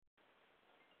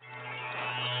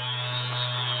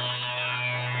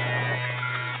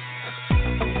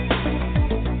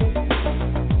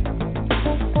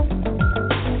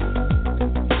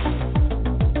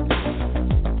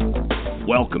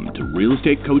Welcome to Real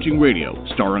Estate Coaching Radio,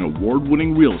 starring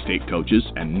award-winning real estate coaches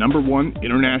and #1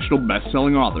 international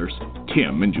best-selling authors,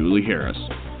 Tim and Julie Harris.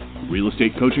 Real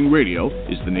Estate Coaching Radio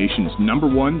is the nation's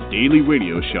 #1 daily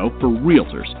radio show for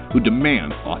realtors who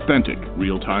demand authentic,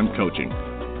 real-time coaching.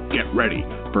 Get ready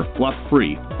for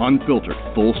fluff-free, unfiltered,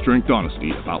 full-strength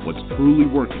honesty about what's truly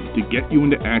working to get you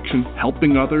into action,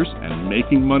 helping others, and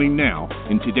making money now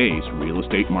in today's real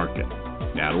estate market.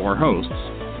 Now to our hosts,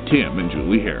 Tim and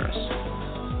Julie Harris.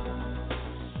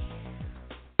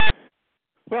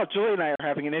 Well, Julie and I are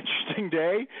having an interesting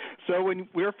day. So when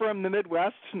we're from the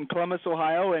Midwest in Columbus,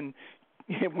 Ohio, and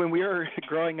when we were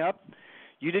growing up,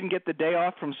 you didn't get the day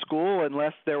off from school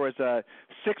unless there was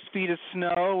 6 feet of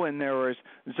snow and there was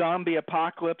zombie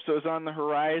apocalypse that was on the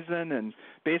horizon, and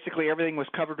basically everything was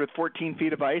covered with 14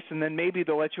 feet of ice, and then maybe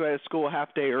they'll let you out of school a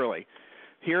half day early.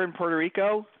 Here in Puerto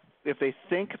Rico, if they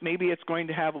think maybe it's going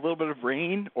to have a little bit of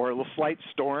rain or a little slight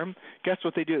storm, guess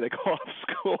what they do? They go off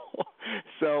school.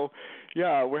 So,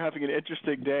 yeah, we're having an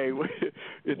interesting day.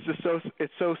 It's just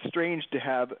so strange to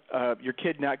have your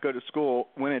kid not go to school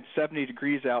when it's 70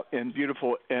 degrees out and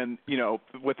beautiful, and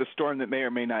with a storm that may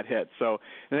or may not hit. So,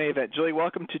 in any event, Julie,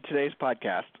 welcome to today's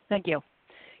podcast. Thank you.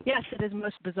 Yes, it is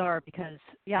most bizarre because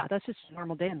that's just a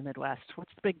normal day in the Midwest.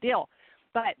 What's the big deal?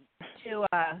 But to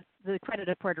the credit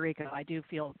of Puerto Rico, I do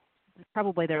feel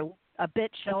probably they're a bit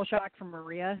shell-shocked from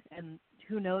Maria, and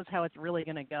who knows how it's really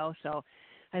going to go. So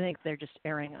I think they're just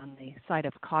erring on the side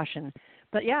of caution.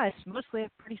 But, it's mostly a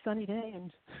pretty sunny day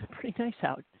and pretty nice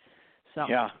out. So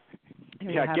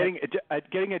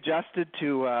getting adjusted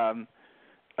to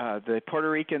the Puerto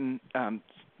Rican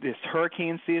this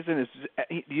hurricane season is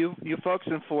you folks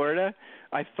in Florida.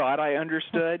 I thought I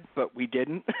understood, but we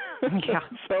didn't.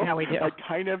 So now we do.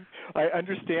 I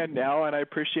understand now, and I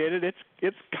appreciate it.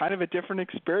 It's kind of a different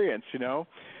experience, In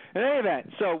any event,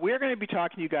 so we're going to be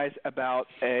talking to you guys about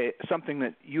something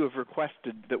that you have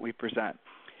requested that we present,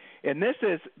 and this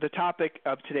is the topic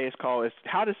of today's call: is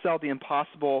how to sell the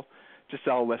impossible to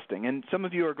sell listing. And some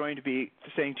of you are going to be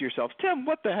saying to yourselves, Tim,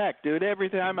 what the heck, dude? Every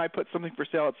time I put something for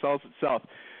sale, it sells itself.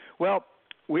 Well,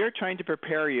 we're trying to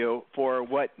prepare you for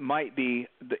what might be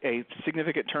a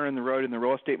significant turn in the road in the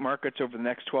real estate markets over the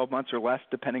next 12 months or less,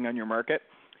 depending on your market.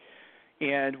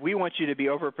 And we want you to be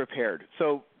over-prepared.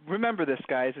 So remember this,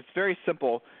 guys. It's very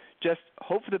simple. Just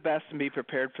hope for the best and be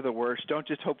prepared for the worst. Don't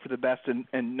just hope for the best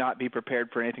and not be prepared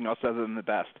for anything else other than the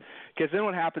best. Because then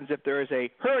what happens if there is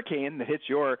a hurricane that hits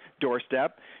your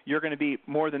doorstep, you're going to be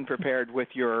more than prepared with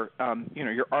your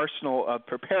arsenal of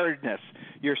preparedness,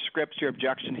 your scripts, your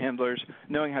objection handlers,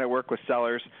 knowing how to work with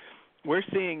sellers. We're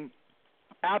seeing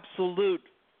absolute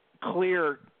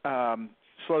clear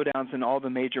slowdowns in all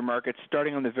the major markets,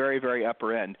 starting on the very, very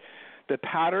upper end. The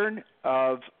pattern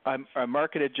of a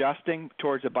market adjusting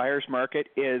towards a buyer's market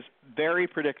is very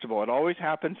predictable. It always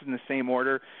happens in the same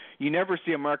order. You never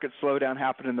see a market slowdown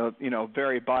happen in the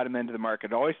very bottom end of the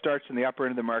market. It always starts in the upper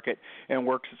end of the market and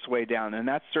works its way down, and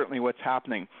that's certainly what's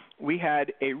happening. We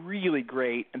had a really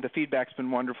great, and the feedback's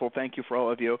been wonderful. Thank you for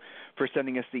all of you for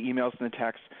sending us the emails and the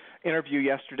texts. Interview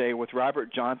yesterday with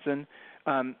Robert Johnson.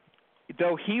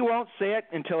 Though he won't say it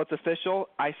until it's official,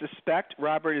 I suspect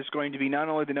Robert is going to be not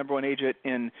only the #1 agent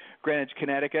in Greenwich,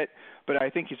 Connecticut, but I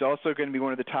think he's also going to be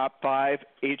one of the top 5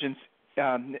 agents,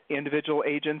 individual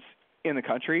agents in the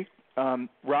country.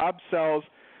 Rob sells,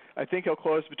 I think he'll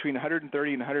close between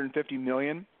 130 and 150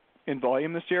 million in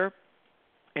volume this year,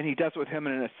 and he does with him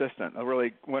and an assistant, a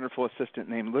really wonderful assistant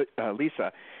named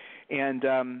Lisa.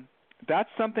 And that's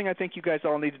something I think you guys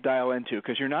all need to dial into,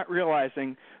 because you're not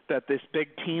realizing that this big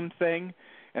team thing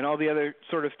and all the other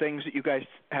sort of things that you guys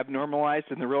have normalized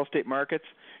in the real estate markets,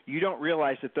 you don't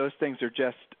realize that those things are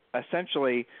just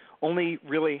essentially only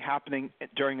really happening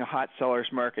during a hot seller's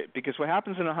market. Because what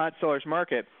happens in a hot seller's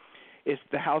market is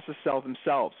the houses sell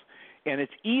themselves. And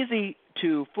it's easy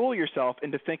to fool yourself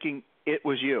into thinking it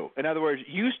was you. In other words,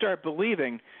 you start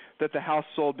believing that the house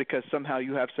sold because somehow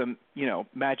you have some,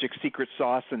 magic secret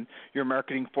sauce and your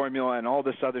marketing formula and all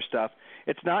this other stuff.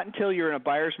 It's not until you're in a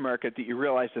buyer's market that you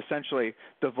realize essentially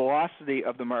the velocity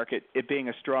of the market, it being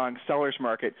a strong seller's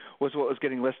market, was what was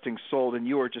getting listings sold, and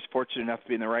you were just fortunate enough to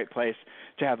be in the right place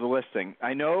to have the listing.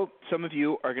 I know some of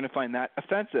you are going to find that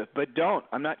offensive, but don't.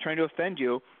 I'm not trying to offend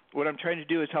you. What I'm trying to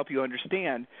do is help you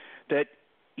understand that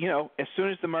as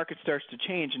soon as the market starts to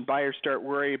change and buyers start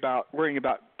worrying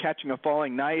about catching a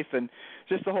falling knife and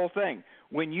just the whole thing,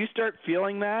 when you start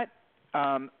feeling that,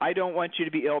 I don't want you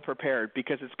to be ill-prepared,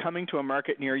 because it's coming to a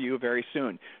market near you very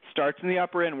soon. Starts in the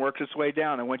upper end, works its way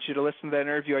down. I want you to listen to that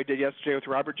interview I did yesterday with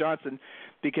Robert Johnson,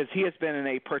 because he has been in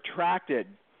a protracted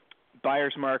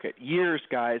buyer's market. Years,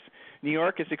 guys. New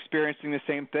York is experiencing the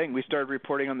same thing. We started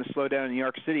reporting on the slowdown in New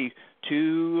York City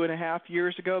 2.5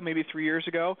 years ago, maybe 3 years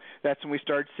ago. That's when we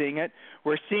started seeing it.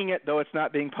 We're seeing it, though it's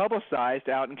not being publicized,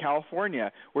 out in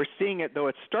California. We're seeing it, though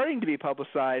it's starting to be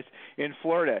publicized in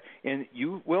Florida. And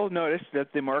you will notice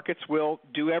that the markets will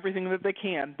do everything that they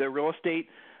can. The real estate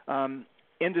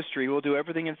industry will do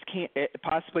everything it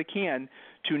possibly can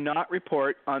to not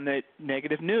report on the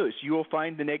negative news. You will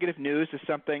find the negative news is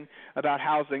something about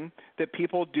housing that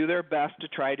people do their best to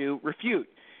try to refute.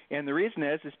 And the reason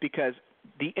is because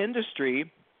the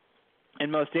industry,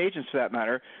 and most agents for that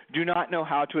matter, do not know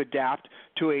how to adapt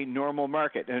to a normal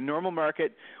market. And a normal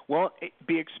market won't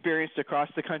be experienced across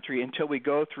the country until we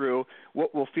go through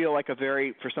what will feel like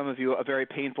for some of you, a very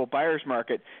painful buyer's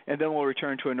market, and then we'll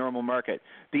return to a normal market.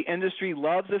 The industry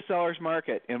loves a seller's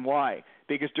market. And why?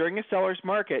 Because during a seller's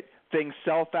market, things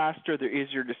sell faster, they're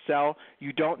easier to sell,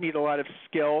 you don't need a lot of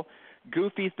skill.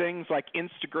 Goofy things like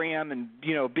Instagram and,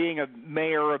 being a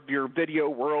mayor of your video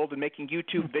world and making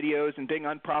YouTube videos and being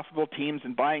unprofitable teams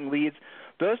and buying leads,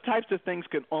 those types of things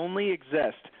can only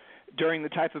exist during the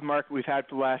type of market we've had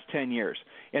for the last 10 years.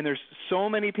 And there's so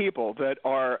many people that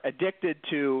are addicted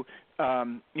to,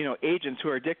 agents who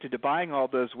are addicted to buying all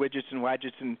those widgets and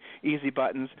wadgets and easy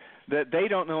buttons that they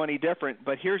don't know any different.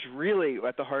 But here's really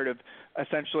at the heart of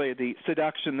essentially the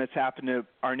seduction that's happened to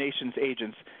our nation's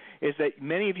agents, is that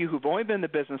many of you who've only been in the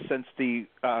business since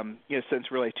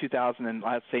since really 2000 and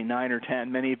let's say 9 or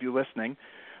 10, many of you listening,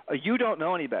 you don't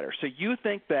know any better. So you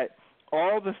think that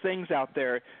all the things out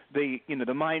there, the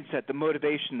mindset, the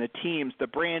motivation, the teams, the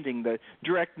branding, the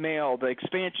direct mail, the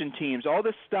expansion teams, all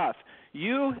this stuff,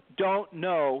 you don't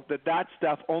know that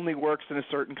stuff only works in a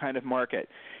certain kind of market.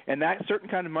 And that certain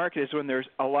kind of market is when there's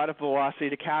a lot of velocity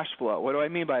to cash flow. What do I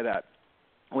mean by that?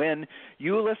 When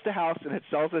you list a house and it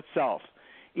sells itself,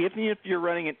 even if you're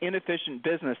running an inefficient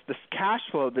business, the cash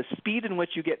flow, the speed in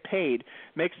which you get paid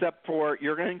makes up for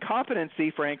your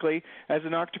incompetency, frankly, as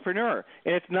an entrepreneur.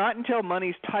 And it's not until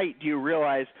money's tight do you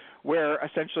realize where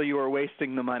essentially you are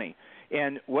wasting the money.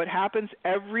 And what happens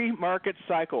every market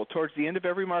cycle, towards the end of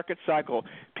every market cycle,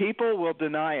 people will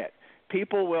deny it.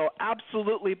 People will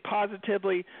absolutely,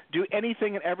 positively do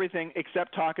anything and everything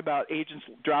except talk about agents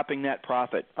dropping net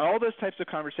profit. All those types of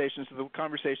conversations are the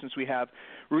conversations we have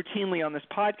routinely on this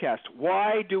podcast.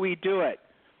 Why do we do it?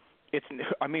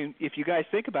 If you guys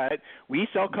think about it, we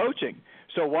sell coaching.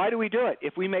 So why do we do it?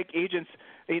 If we make agents,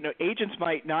 agents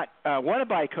might not want to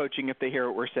buy coaching if they hear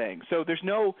what we're saying. So there's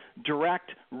no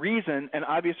direct reason, an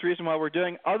obvious reason why we're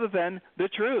doing other than the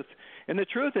truth. And the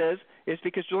truth is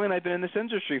because Julie and I have been in this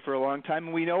industry for a long time,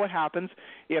 and we know what happens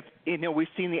if, we've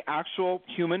seen the actual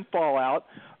human fallout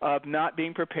of not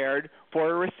being prepared for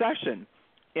a recession.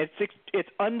 It's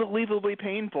unbelievably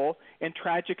painful and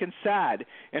tragic and sad.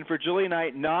 And for Julie and I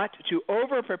not to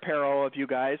over-prepare all of you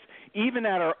guys, even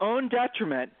at our own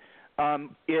detriment,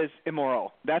 is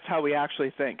immoral. That's how we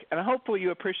actually think. And hopefully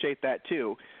you appreciate that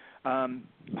too.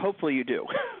 Hopefully you do.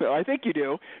 Well, I think you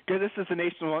do, because this is the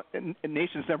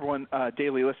nation's number one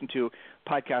daily listened to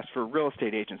podcast for real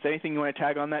estate agents. Anything you want to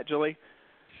tag on that, Julie?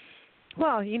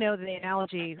 Well, the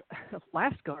analogy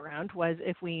last go-around was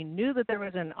if we knew that there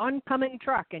was an oncoming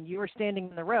truck and you were standing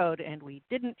in the road and we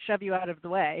didn't shove you out of the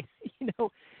way,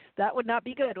 that would not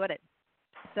be good, would it?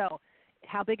 So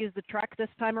how big is the truck this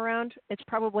time around? It's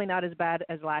probably not as bad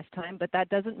as last time, but that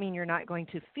doesn't mean you're not going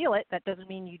to feel it. That doesn't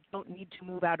mean you don't need to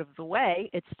move out of the way.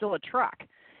 It's still a truck.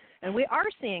 And we are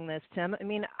seeing this, Tim.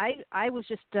 I was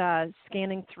just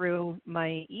scanning through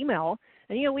my email,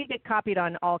 and, we get copied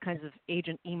on all kinds of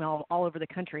agent email all over the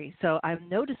country. So I'm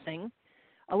noticing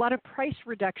a lot of price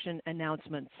reduction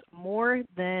announcements, more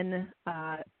than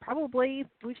probably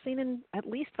we've seen in at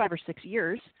least 5 or 6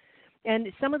 years. And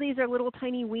some of these are little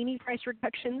tiny weenie price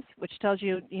reductions, which tells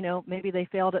you, maybe they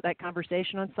failed at that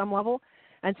conversation on some level.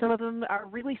 And some of them are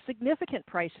really significant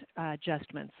price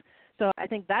adjustments. So I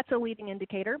think that's a leading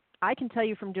indicator. I can tell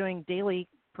you from doing daily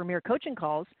Premier coaching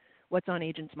calls what's on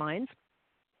agents' minds.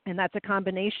 And that's a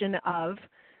combination of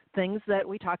things that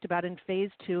we talked about in phase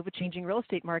 2 of a changing real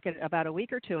estate market about a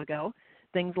week or two ago.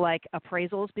 Things like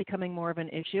appraisals becoming more of an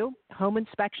issue, home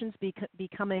inspections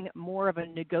becoming more of a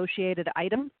negotiated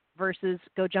item versus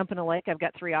go jump in a lake, I've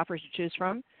got 3 offers to choose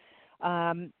from,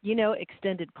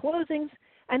 extended closings.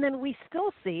 And then we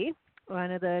still see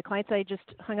one of the clients I just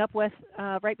hung up with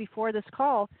right before this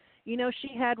call, she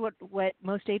had what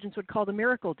most agents would call the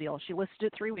miracle deal. She listed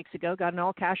it 3 weeks ago, got an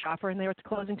all-cash offer, and they were at the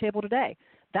closing table today.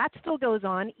 That still goes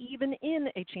on even in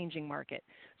a changing market.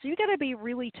 So you got to be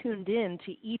really tuned in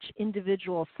to each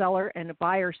individual seller and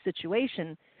buyer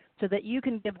situation so that you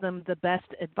can give them the best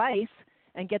advice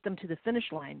and get them to the finish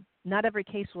line. Not every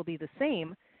case will be the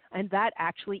same, and that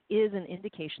actually is an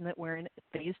indication that we're in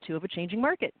phase 2 of a changing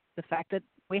market, the fact that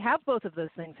we have both of those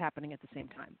things happening at the same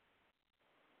time.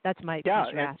 That's my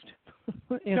asked.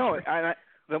 No, I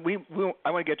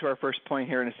want to get to our first point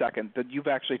here in a second, but you've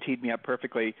actually teed me up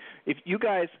perfectly. If you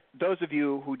guys, those of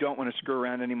you who don't want to screw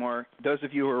around anymore, those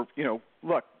of you who are,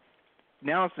 look,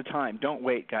 now's the time. Don't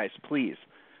wait, guys, please.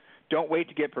 Don't wait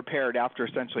to get prepared after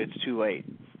essentially it's too late.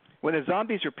 When the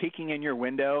zombies are peeking in your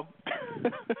window,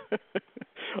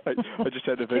 I just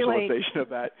had the visualization of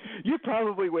that. You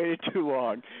probably waited too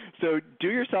long. So do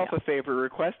yourself a favor,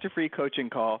 request a free coaching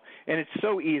call, and it's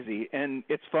so easy, and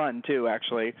it's fun too,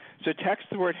 actually. So text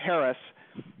the word Harris.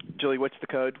 Julie, what's the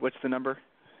code? What's the number?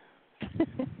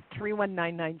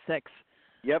 31996.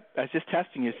 Yep, I was just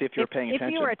testing you to see if you were paying attention.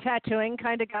 If you were a tattooing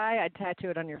kind of guy, I'd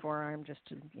tattoo it on your forearm just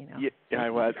to, Yeah,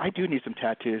 I was. I do need some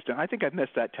tattoos. I think I've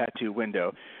missed that tattoo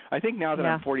window. I think now that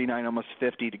I'm 49, almost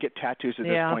 50, to get tattoos at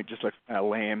this point just looks kind of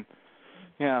lame.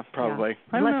 Yeah, probably.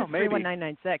 Yeah. I don't know, it's maybe.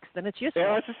 31996, then it's useful.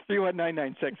 Yeah, it's just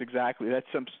 31996, exactly. That's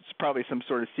probably some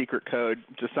sort of secret code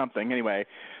to something. Anyway,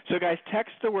 so guys,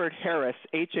 text the word Harris,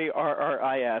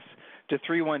 Harris, to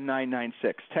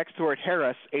 31996. Text the word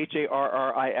Harris,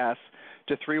 Harris,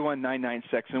 to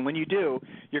 31996. And when you do,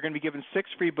 you're going to be given 6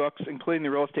 free books, including the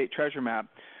Real Estate Treasure Map.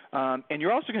 And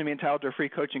you're also going to be entitled to a free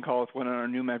coaching call with one of our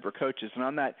new member coaches. And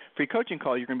on that free coaching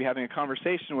call, you're going to be having a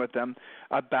conversation with them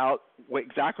about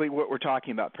exactly what we're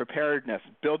talking about: preparedness,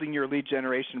 building your lead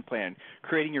generation plan,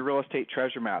 creating your real estate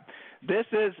treasure map. This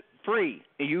is free.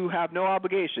 You have no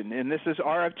obligation, and this is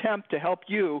our attempt to help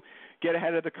you get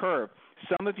ahead of the curve.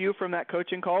 Some of you from that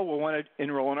coaching call will want to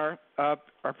enroll in our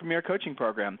Premier Coaching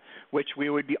Program, which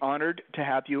we would be honored to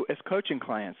have you as coaching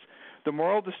clients. The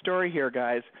moral of the story here,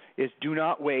 guys, is do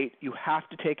not wait. You have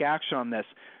to take action on this.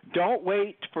 Don't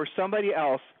wait for somebody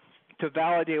else to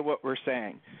validate what we're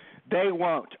saying. They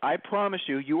won't. I promise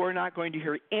you, you are not going to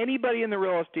hear anybody in the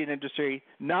real estate industry,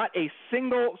 not a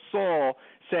single soul,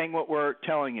 saying what we're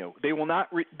telling you. They will not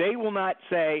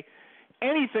say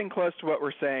anything close to what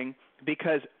we're saying,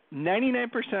 because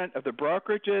 99% of the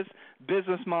brokerages,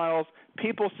 business models,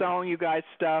 people selling you guys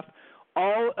stuff,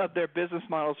 all of their business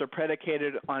models are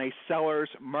predicated on a seller's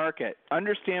market.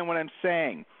 Understand what I'm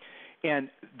saying? And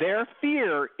their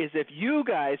fear is if you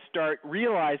guys start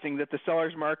realizing that the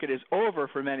seller's market is over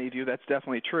for many of you, that's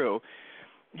definitely true,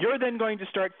 you're then going to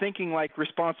start thinking like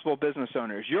responsible business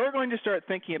owners. You're going to start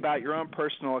thinking about your own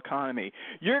personal economy.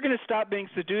 You're going to stop being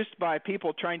seduced by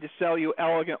people trying to sell you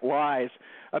elegant lies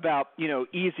about,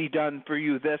 easy done for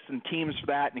you this and teams for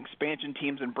that and expansion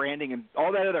teams and branding and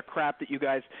all that other crap that you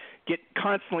guys get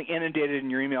constantly inundated in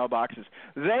your email boxes.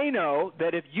 They know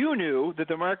that if you knew that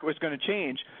the market was going to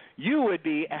change, you would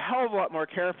be a hell of a lot more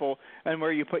careful on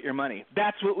where you put your money.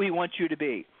 That's what we want you to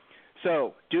be.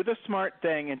 So do the smart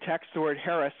thing and text the word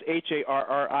Harris,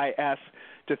 Harris,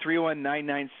 to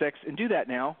 31996, and do that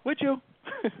now, would you?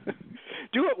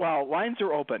 Do it while lines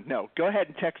are open. No, go ahead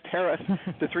and text Harris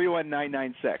to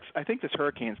 31996. I think this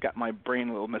hurricane's got my brain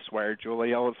a little miswired,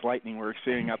 Julie. All this lightning we're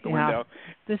seeing out the window.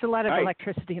 There's a lot of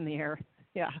electricity in the air.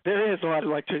 Yeah. There is a lot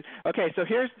of electricity. Okay, so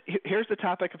here's the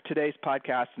topic of today's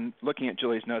podcast, and looking at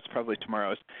Julie's notes, probably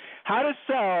tomorrow's. How to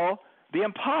sell the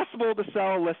impossible to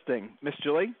sell listing. Miss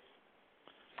Julie?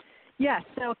 Yes,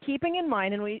 so keeping in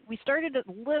mind, and we started a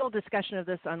little discussion of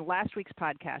this on last week's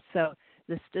podcast, so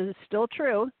this is still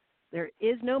true. There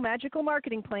is no magical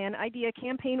marketing plan, idea,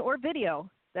 campaign, or video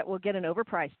that will get an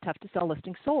overpriced, tough-to-sell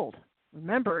listing sold.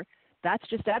 Remember, that's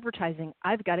just advertising.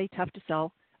 I've got a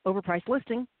tough-to-sell, overpriced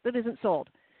listing that isn't sold.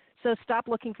 So stop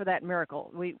looking for that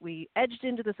miracle. We edged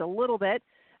into this a little bit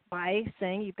by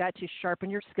saying you've got to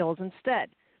sharpen your skills instead.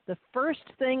 The first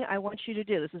thing I want you to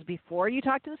do, this is before you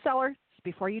talk to the seller,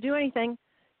 before you do anything,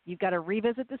 you've got to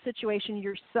revisit the situation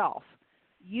yourself.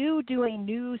 You do a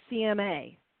new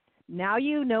CMA. Now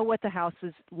you know what the house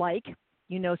is like.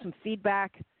 You know some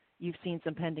feedback. You've seen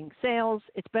some pending sales.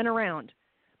 It's been around.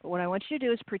 But what I want you to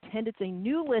do is pretend it's a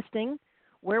new listing.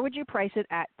 Where would you price it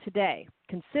at today?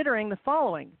 Considering the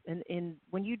following.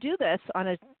 When you do this on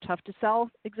a tough-to-sell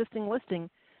existing listing,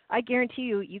 I guarantee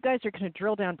you guys are going to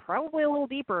drill down probably a little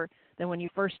deeper than when you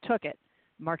first took it.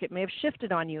 Market may have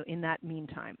shifted on you in that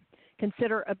meantime.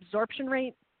 Consider absorption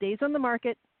rate, days on the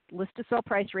market, list-to-sell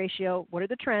price ratio, what are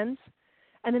the trends,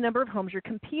 and the number of homes you're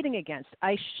competing against.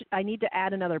 I need to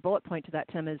add another bullet point to that,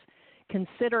 Tim, is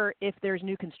consider if there's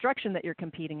new construction that you're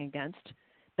competing against.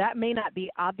 That may not be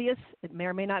obvious. It may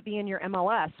or may not be in your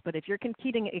MLS, but if you're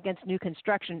competing against new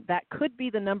construction, that could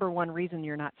be the number one reason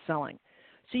you're not selling.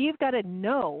 So you've got to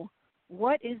know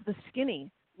what is the skinny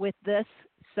with this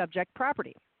subject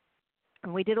property.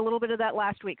 And we did a little bit of that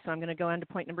last week, so I'm going to go on to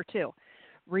point number 2.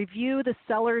 Review the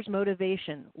seller's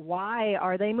motivation. Why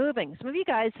are they moving? Some of you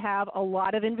guys have a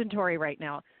lot of inventory right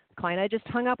now. The client I just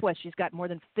hung up with, she's got more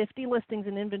than 50 listings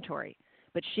in inventory.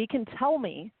 But she can tell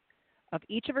me of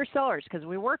each of her sellers, because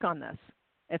we work on this.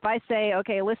 If I say,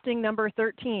 okay, listing number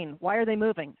 13, why are they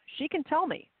moving? She can tell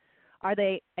me. Are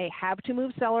they a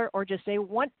have-to-move seller or just a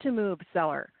want-to-move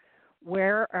seller?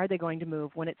 Where are they going to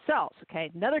move when it sells?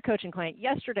 Okay, another coaching client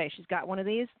yesterday, she's got one of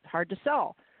these, hard to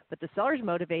sell. But the seller's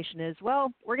motivation is,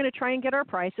 well, we're going to try and get our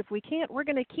price. If we can't, we're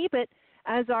going to keep it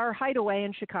as our hideaway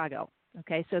in Chicago.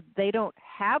 Okay, so they don't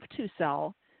have to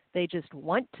sell. They just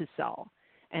want to sell.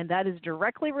 And that is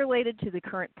directly related to the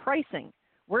current pricing.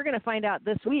 We're going to find out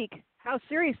this week how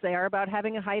serious they are about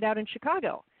having a hideout in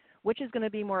Chicago, which is going to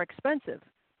be more expensive.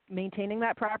 Maintaining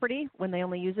that property when they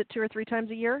only use it 2 or 3 times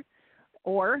a year,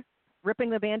 or ripping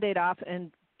the Band-Aid off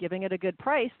and giving it a good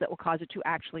price that will cause it to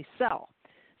actually sell.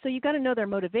 So you've got to know their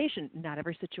motivation. Not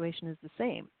every situation is the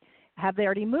same. Have they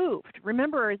already moved?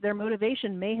 Remember, their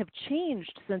motivation may have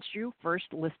changed since you first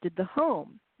listed the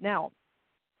home. Now,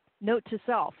 note to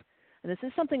self, and this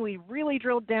is something we really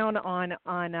drilled down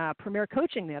on Premier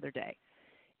Coaching the other day.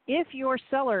 If your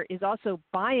seller is also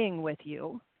buying with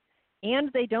you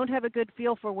and they don't have a good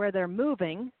feel for where they're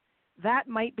moving, that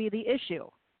might be the issue.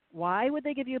 Why would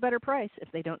they give you a better price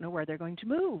if they don't know where they're going to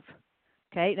move?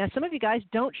 Okay, now some of you guys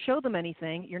don't show them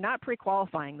anything. You're not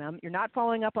pre-qualifying them. You're not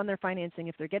following up on their financing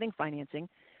if they're getting financing,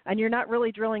 and you're not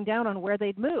really drilling down on where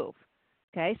they'd move.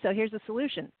 Okay, so here's the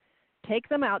solution. Take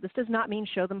them out. This does not mean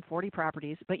show them 40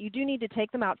 properties, but you do need to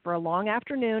take them out for a long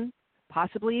afternoon,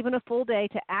 possibly even a full day,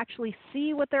 to actually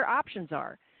see what their options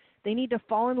are. They need to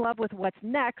fall in love with what's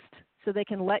next so they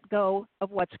can let go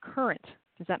of what's current.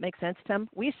 Does that make sense, Tim?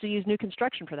 We used to use new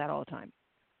construction for that all the time,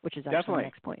 which is actually the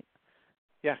next point.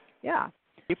 Yeah. Yeah.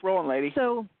 Keep rolling, lady.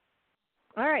 So,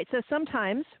 all right. So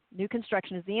sometimes new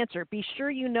construction is the answer. Be sure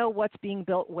you know what's being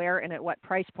built where and at what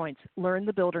price points. Learn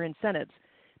the builder incentives.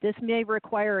 This may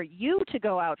require you to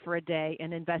go out for a day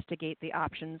and investigate the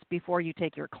options before you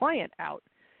take your client out.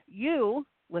 You,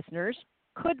 listeners,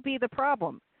 could be the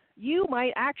problem. You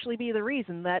might actually be the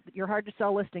reason that your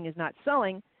hard-to-sell listing is not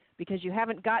selling because you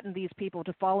haven't gotten these people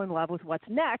to fall in love with what's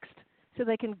next so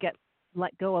they can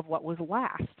let go of what was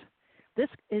last. This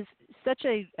is such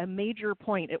a major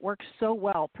point. It works so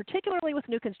well, particularly with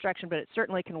new construction, but it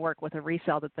certainly can work with a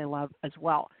resale that they love as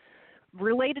well.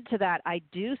 Related to that, I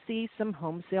do see some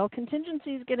home sale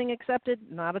contingencies getting accepted.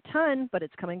 Not a ton, but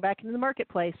it's coming back into the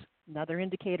marketplace. Another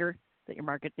indicator that your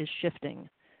market is shifting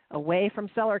away from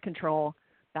seller control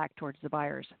back towards the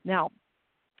buyers. Now,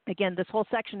 again, this whole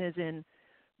section is in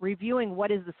reviewing what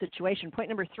is the situation. Point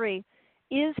number 3,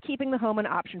 is keeping the home an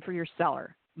option for your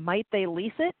seller? Might they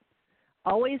lease it?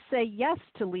 Always say yes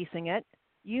to leasing it.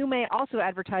 You may also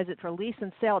advertise it for lease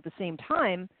and sale at the same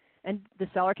time, and the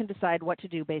seller can decide what to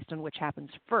do based on which happens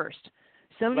first.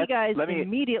 Some of you guys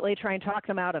immediately try and talk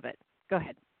them out of it. Go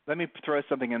ahead. Let me throw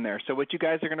something in there. So what you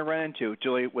guys are going to run into,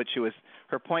 Julie,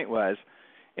 her point was,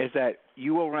 is that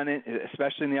you will run in,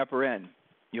 especially in the upper end,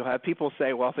 you'll have people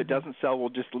say, well, if it doesn't sell, we'll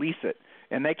just lease it.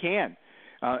 And they can.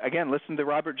 Again, listen to the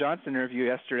Robert Johnson interview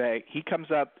yesterday. He comes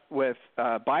up with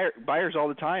buyers all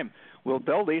the time.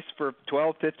 They'll lease for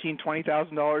 $12,000, $15,000,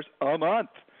 $20,000 a month,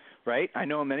 right? I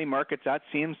know in many markets that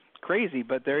seems crazy,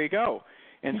 but there you go.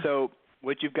 And so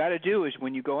what you've got to do is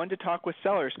when you go in to talk with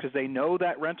sellers, because they know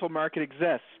that rental market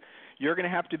exists, you're going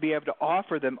to have to be able to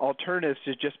offer them alternatives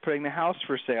to just putting the house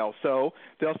for sale. So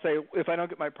they'll say, if I don't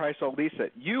get my price, I'll lease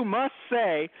it. You must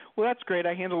say, well, that's great.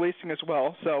 I handle leasing as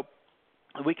well. So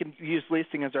we can use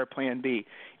leasing as our plan B.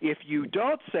 If you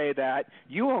don't say that,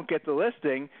 you won't get the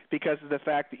listing because of the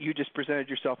fact that you just presented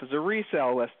yourself as a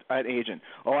resale agent.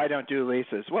 Oh, I don't do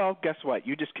leases. Well, guess what?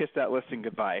 You just kissed that listing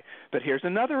goodbye. But here's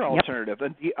another alternative.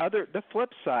 And the flip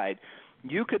side,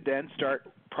 you could then start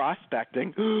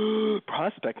prospecting.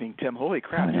 Prospecting, Tim, holy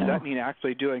crap. Does that mean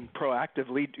actually doing proactive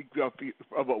lead?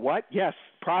 What? Yes,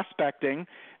 prospecting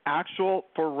actual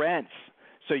for rents.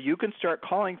 So you can start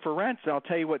calling for rents, and I'll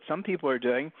tell you what some people are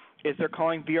doing is they're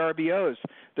calling VRBOs.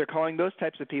 They're calling those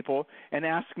types of people and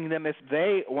asking them if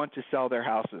they want to sell their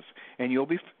houses. And you'll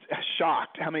be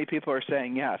shocked how many people are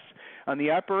saying yes. On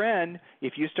the upper end,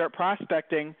 if you start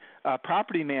prospecting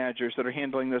property managers that are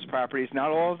handling those properties, not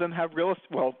all of them have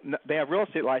they have real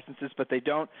estate licenses, but they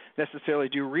don't necessarily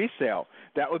do resale.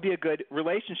 That would be a good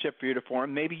relationship for you to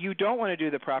form. Maybe you don't want to do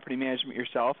the property management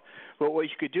yourself, but what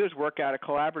you could do is work out a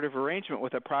collaborative arrangement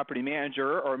with a property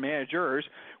manager or managers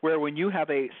where when you have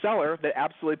a seller that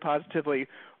absolutely positively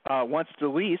wants to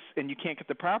lease and you can't get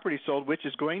the property sold, which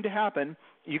is going to happen,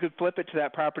 you could flip it to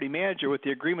that property manager with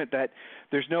the agreement that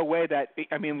there's no way that,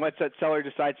 once that seller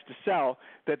decides to sell,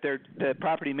 that the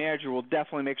property manager will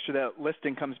definitely make sure that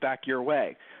listing comes back your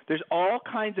way. There's all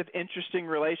kinds of interesting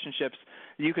relationships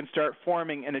you can start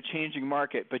forming in a changing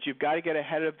market, but you've got to get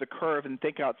ahead of the curve and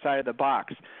think outside of the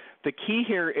box. The key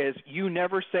here is you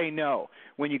never say no.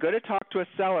 When you go to talk to a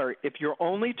seller, if your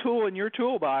only tool in your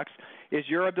toolbox is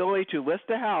your ability to list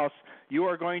a house, you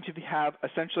are going to have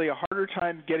essentially a harder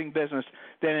time getting business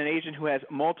than an agent who has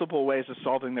multiple ways of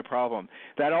solving the problem.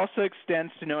 That also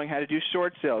extends to knowing how to do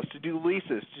short sales, to do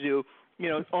leases, to do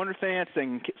owner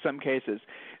financing in some cases.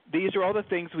 These are all the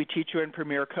things we teach you in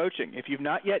Premier Coaching. If you've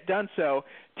not yet done so,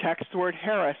 text the word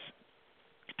Harris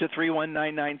to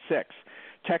 31996.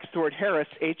 Text the word Harris,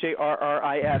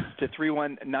 Harris, to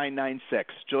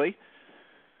 31996. Julie?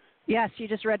 Yes, you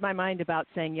just read my mind about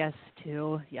saying yes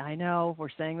to, I know, we're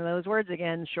saying those words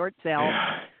again, short sale.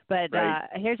 But right.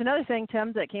 Here's another thing,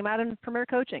 Tim, that came out in Premier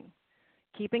Coaching.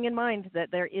 Keeping in mind that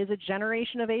there is a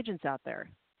generation of agents out there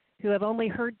who have only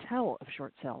heard tell of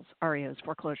short sales, REOs,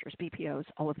 foreclosures, BPOs,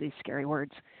 all of these scary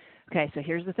words. Okay, so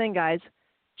here's the thing, guys.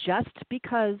 Just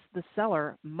because the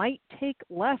seller might take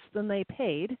less than they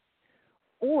paid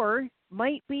or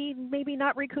might be maybe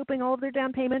not recouping all of their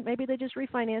down payment, maybe they just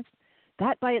refinanced,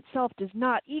 that by itself does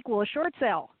not equal a short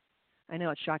sale. I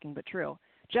know it's shocking but true.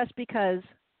 Just because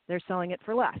they're selling it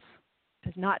for less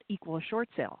does not equal a short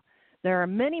sale. There are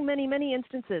many, many, many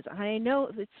instances. I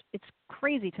know it's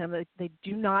crazy, Tim, that they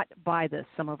do not buy this,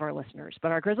 some of our listeners.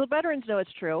 But our grizzled veterans know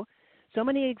it's true. So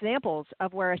many examples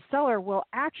of where a seller will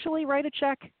actually write a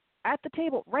check at the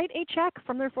table, write a check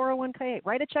from their 401k,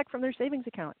 write a check from their savings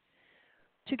account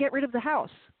to get rid of the house.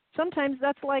 Sometimes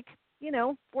that's like,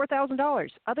 $4,000.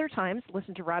 Other times,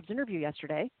 listen to Rob's interview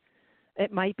yesterday,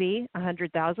 it might be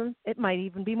 $100,000. It might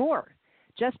even be more.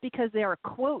 Just because they are,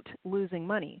 quote, losing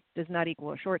money does not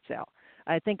equal a short sale.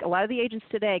 I think a lot of the agents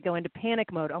today go into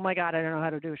panic mode. Oh, my God, I don't know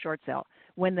how to do a short sale.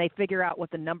 When they figure out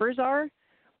what the numbers are,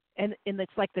 and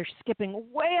it's like they're skipping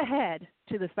way ahead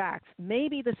to the facts.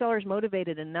 Maybe the seller's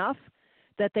motivated enough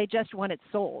that they just want it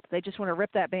sold. They just want to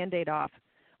rip that Band-Aid off.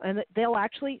 And they'll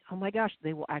actually, oh, my gosh,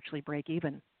 they will actually break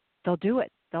even. They'll do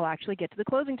it. They'll actually get to the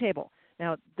closing table.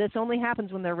 Now, this only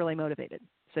happens when they're really motivated.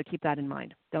 So keep that in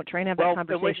mind. Don't try and have that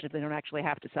conversation if they don't actually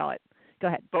have to sell it. Go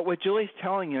ahead. But what Julie's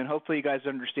telling you, and hopefully you guys are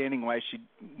understanding why she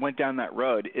went down that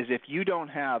road, is if you don't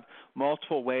have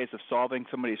multiple ways of solving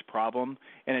somebody's problem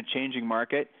in a changing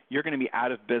market, you're going to be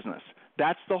out of business.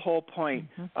 That's the whole point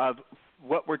of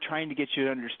what we're trying to get you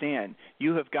to understand.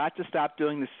 You have got to stop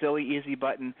doing the silly, easy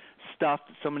button stuff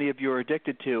that so many of you are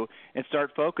addicted to and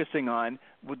start focusing on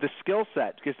with the skill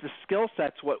set, because the skill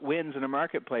set's what wins in a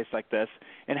marketplace like this.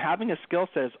 And having a skill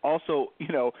set is also,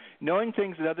 knowing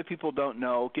things that other people don't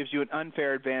know gives you an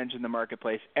unfair advantage in the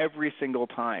marketplace every single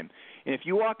time. And if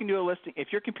you walk into a listing, if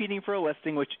you're competing for a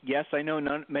listing, which, yes, I know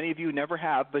many of you never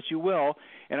have, but you will,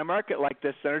 in a market like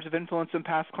this, centers of influence and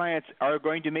past clients are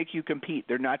going to make you compete.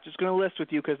 They're not just going to list with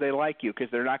you because they like you, because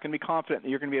they're not going to be confident that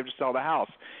you're going to be able to sell the house.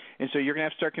 And so you're going to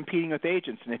have to start competing with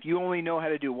agents. And if you only know how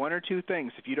to do one or two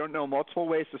things, if you don't know multiple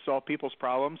ways to solve people's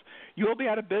problems, you will be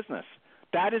out of business.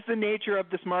 That is the nature of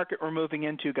this market we're moving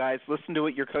into, guys. Listen to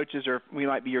what your coaches, or we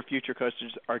might be your future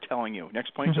coaches, are telling you.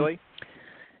 Next point, Julie.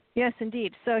 Yes,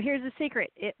 indeed. So here's the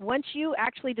secret. Once you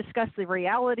actually discuss the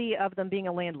reality of them being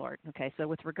a landlord, okay, so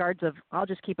with regards of, I'll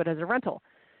just keep it as a rental,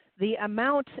 the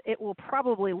amount it will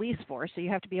probably lease for, so you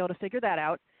have to be able to figure that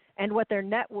out, and what their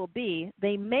net will be,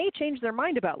 they may change their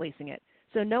mind about leasing it.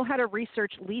 So know how to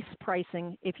research lease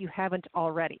pricing if you haven't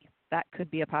already. That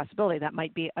could be a possibility. That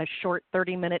might be a short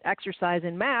 30-minute exercise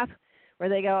in math where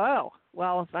they go, oh,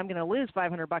 well, if I'm going to lose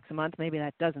 $500 a month, maybe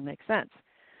that doesn't make sense.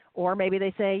 Or maybe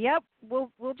they say, yep,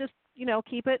 we'll just,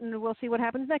 keep it and we'll see what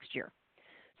happens next year.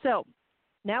 So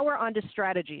now we're on to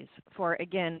strategies for,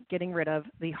 again, getting rid of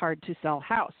the hard-to-sell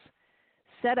house.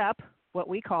 Set up what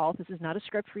we call, this is not a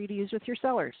script for you to use with your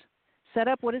sellers, set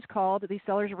up what is called the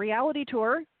seller's reality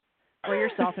tour for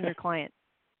yourself and your client.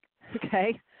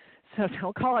 Okay? So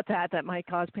don't call it that. That might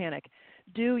cause panic.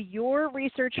 Do your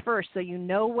research first so you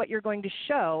know what you're going to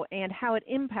show and how it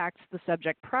impacts the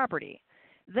subject property.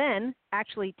 Then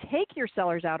actually take your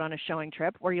sellers out on a showing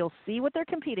trip where you'll see what they're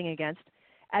competing against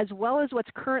as well as what's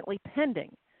currently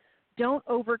pending. Don't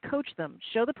overcoach them.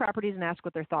 Show the properties and ask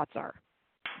what their thoughts are.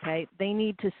 Okay? They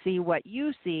need to see what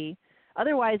you see.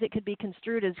 Otherwise, it could be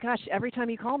construed as, gosh, every time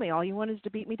you call me, all you want is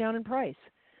to beat me down in price.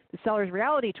 The seller's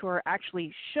reality tour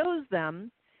actually shows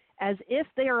them as if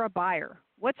they are a buyer.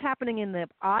 What's happening in the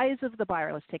eyes of the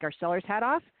buyer? Let's take our seller's hat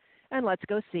off and let's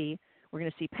go see We're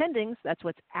going to see pendings. That's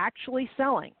what's actually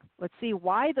selling. Let's see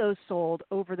why those sold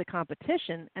over the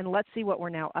competition, and let's see what we're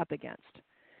now up against.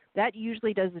 That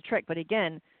usually does the trick, but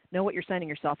again, know what you're signing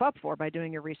yourself up for by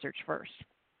doing your research first.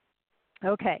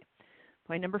 Okay,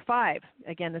 point number 5.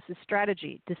 Again, this is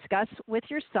strategy. Discuss with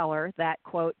your seller that,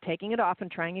 quote, taking it off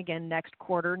and trying again next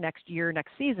quarter, next year,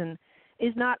 next season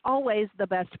is not always the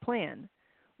best plan.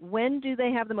 When do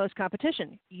they have the most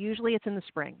competition? Usually it's in the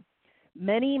spring.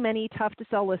 Many, many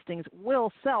tough-to-sell listings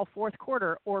will sell fourth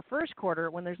quarter or first quarter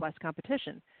when there's less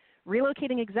competition.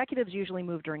 Relocating executives usually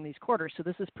move during these quarters, so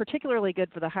this is particularly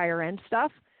good for the higher-end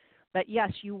stuff. But,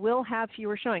 yes, you will have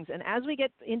fewer showings. And as we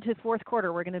get into fourth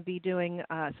quarter, we're going to be doing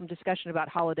some discussion about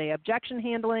holiday objection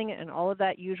handling and all of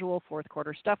that usual fourth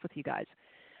quarter stuff with you guys.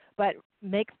 But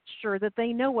make sure that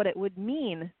they know what it would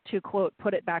mean to, quote,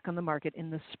 put it back on the market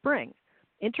in the spring.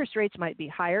 Interest rates might be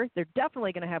higher. They're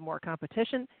definitely going to have more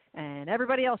competition, and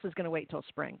everybody else is going to wait till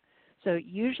spring. So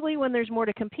usually when there's more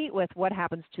to compete with, what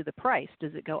happens to the price?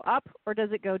 Does it go up or does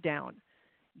it go down?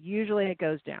 Usually it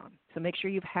goes down. So make sure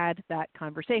you've had that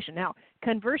conversation. Now,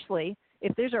 conversely,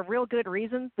 if there's a real good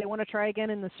reason they want to try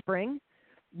again in the spring,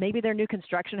 maybe their new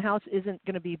construction house isn't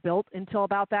going to be built until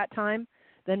about that time,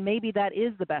 then maybe that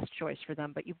is the best choice for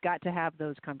them, but you've got to have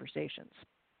those conversations.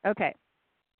 Okay,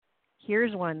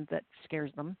 here's one that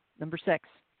scares them. Number 6,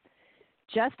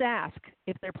 just ask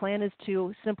if their plan is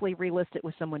to simply relist it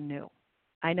with someone new.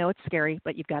 I know it's scary,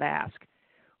 but you've got to ask.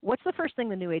 What's the first thing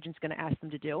the new agent's going to ask them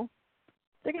to do?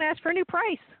 They're going to ask for a new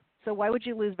price. So why would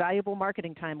you lose valuable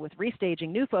marketing time with restaging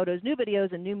new photos, new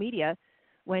videos, and new media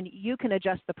when you can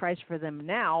adjust the price for them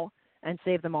now and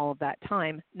save them all of that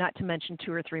time, not to mention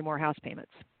 2 or 3 more house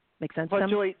payments? Make sense? But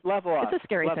Julie, level off. It's a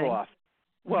scary level thing. Off.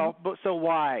 Well, but so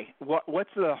why? What's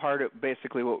the heart of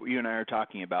basically what you and I are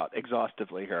talking about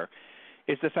exhaustively here?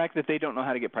 Is the fact that they don't know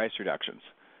how to get price reductions.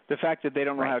 The fact that they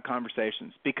don't know how to have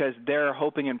conversations because they're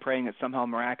hoping and praying that somehow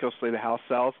miraculously the house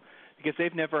sells because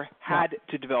they've never had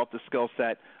to develop the skill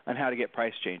set on how to get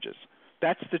price changes.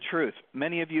 That's the truth.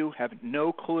 Many of you have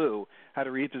no clue how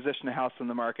to reposition a house in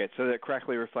the market so that it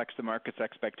correctly reflects the market's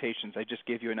expectations. I just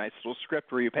gave you a nice little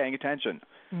script where you're paying attention.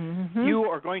 Mm-hmm. You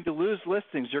are going to lose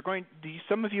listings.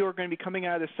 Some of you are going to be coming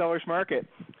out of the seller's market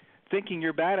thinking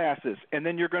you're badasses, and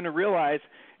then you're going to realize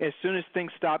as soon as things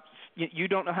stop, you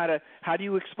don't know how do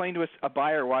you explain to a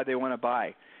buyer why they want to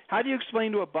buy? How do you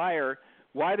explain to a buyer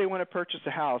why they want to purchase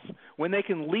a house when they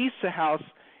can lease a house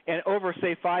and over,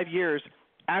 say, 5 years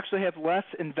actually have less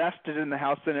invested in the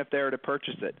house than if they were to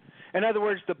purchase it? In other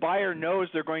words, the buyer knows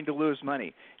they're going to lose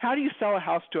money. How do you sell a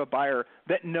house to a buyer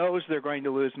that knows they're going to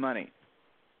lose money?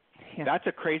 Yeah. That's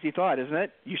a crazy thought, isn't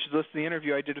it? You should listen to the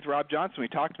interview I did with Rob Johnson. We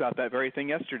talked about that very thing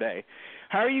yesterday.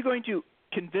 How are you going to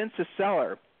convince a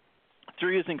seller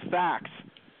through using facts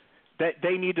that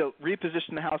they need to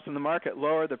reposition the house in the market,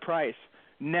 lower the price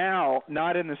now,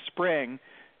 not in the spring,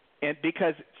 and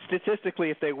because statistically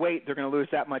if they wait, they're going to lose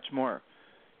that much more?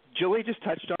 Julie just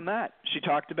touched on that. She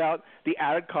talked about the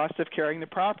added cost of carrying the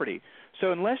property.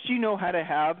 So unless you know how to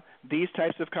have these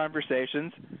types of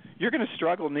conversations, you're going to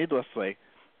struggle needlessly.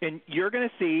 And you're going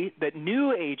to see that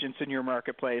new agents in your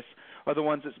marketplace are the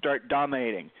ones that start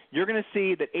dominating. You're going to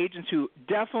see that agents who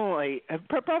definitely have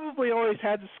probably always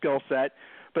had the skill set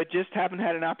but just haven't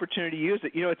had an opportunity to use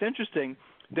it. You know, it's interesting.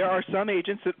 There are some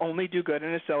agents that only do good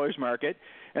in a seller's market,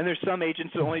 and there's some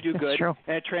agents that only do good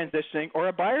in a transitioning or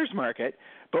a buyer's market.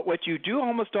 But what you do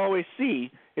almost always see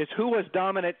is who was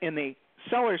dominant in the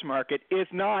seller's market is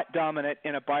not dominant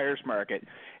in a buyer's market.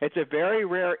 It's a very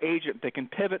rare agent that can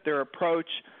pivot their approach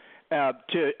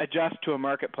to adjust to a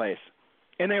marketplace.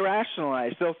 And they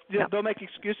rationalize. They'll make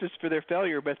excuses for their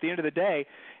failure, but at the end of the day,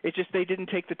 it's just they didn't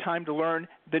take the time to learn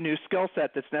the new skill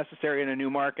set that's necessary in a new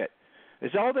market.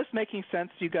 Is all this making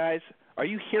sense to you guys? Are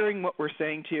you hearing what we're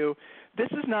saying to you? This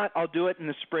is not I'll do it in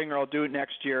the spring or I'll do it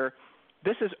next year.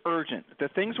 This is urgent. The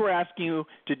things we're asking you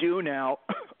to do now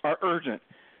are urgent.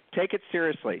 Take it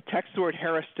seriously. Text the word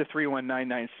Harris to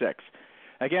 31996.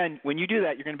 Again, when you do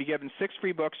that, you're going to be given 6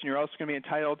 free books, and you're also going to be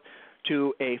entitled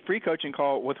to a free coaching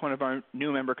call with one of our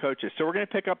new member coaches. So we're going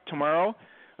to pick up tomorrow,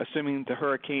 assuming the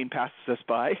hurricane passes us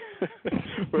by,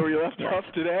 where we left off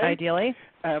today. Ideally.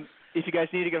 If you guys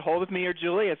need to get hold of me or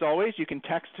Julie, as always, you can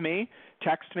text me.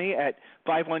 Text me at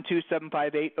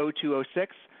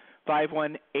 512-758-0206,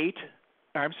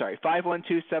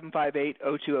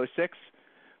 512-758-0206,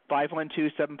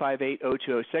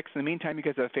 512-758-0206. In the meantime, you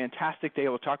guys have a fantastic day.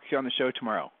 We'll talk to you on the show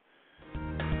tomorrow.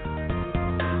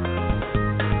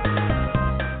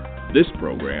 This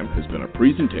program has been a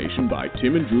presentation by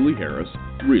Tim and Julie Harris,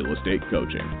 Real Estate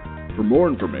Coaching. For more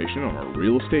information on our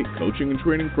real estate coaching and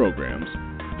training programs,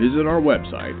 visit our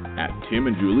website at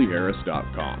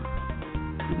timandjulieharris.com.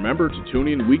 Remember to tune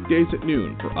in weekdays at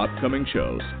noon for upcoming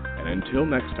shows, and until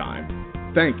next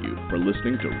time, thank you for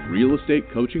listening to Real Estate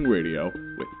Coaching Radio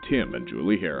with Tim and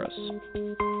Julie Harris.